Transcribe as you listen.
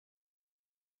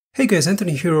Hey guys,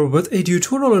 Anthony here with a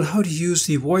tutorial on how to use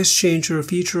the voice changer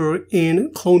feature in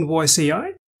CloneVoice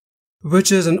AI,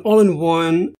 which is an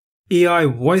all-in-one AI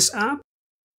voice app.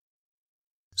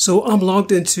 So I'm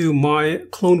logged into my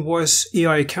CloneVoice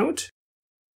AI account.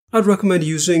 I'd recommend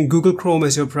using Google Chrome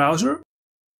as your browser.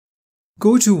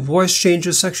 Go to Voice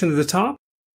Changer section at the top,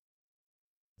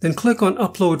 then click on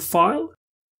Upload File.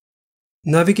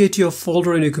 Navigate to your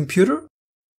folder in your computer.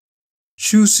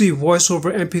 Choose the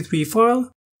VoiceOver MP3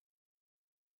 file.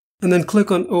 And then click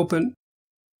on Open.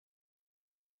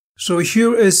 So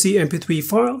here is the MP3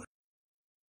 file.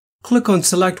 Click on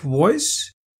Select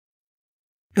Voice.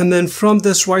 And then from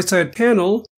this right side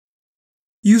panel,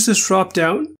 use this drop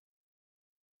down.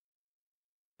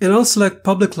 And I'll select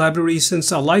Public Library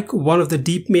since I like one of the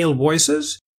deep male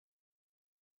voices.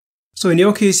 So in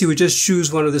your case, you would just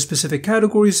choose one of the specific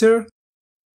categories there.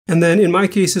 And then in my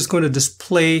case, it's going to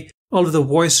display all of the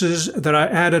voices that I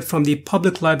added from the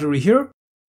public library here.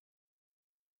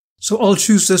 So I'll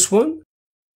choose this one.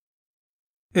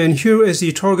 And here is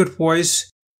the target voice.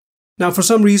 Now for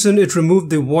some reason it removed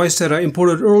the voice that I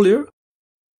imported earlier.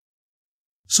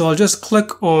 So I'll just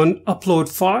click on Upload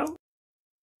File.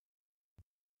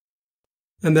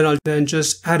 And then I'll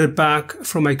just add it back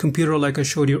from my computer like I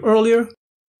showed you earlier.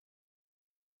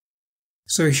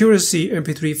 So here is the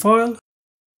MP3 file.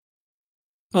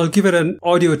 I'll give it an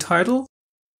audio title.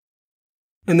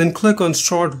 And then click on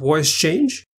Start Voice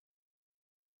Change.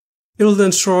 It'll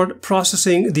then start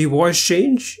processing the voice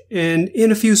change, and in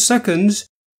a few seconds,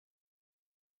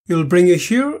 it'll bring you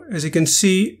here. As you can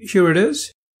see, here it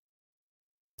is.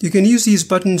 You can use these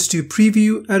buttons to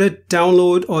preview, edit,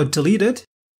 download, or delete it.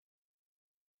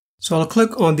 So I'll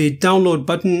click on the download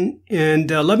button, and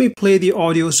let me play the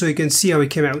audio so you can see how it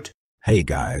came out. Hey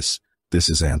guys, this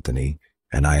is Anthony,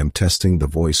 and I am testing the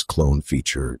voice clone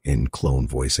feature in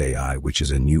CloneVoice AI, which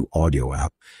is a new audio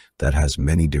app that has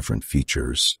many different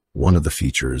features. One of the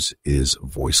features is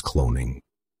voice cloning,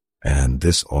 and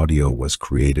this audio was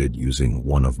created using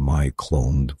one of my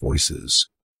cloned voices.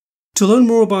 To learn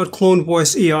more about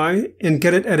CloneVoice AI and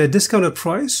get it at a discounted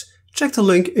price, check the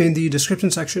link in the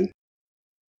description section.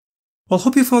 Well,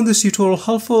 hope you found this tutorial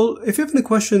helpful. If you have any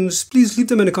questions, please leave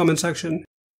them in the comment section.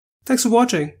 Thanks for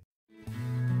watching.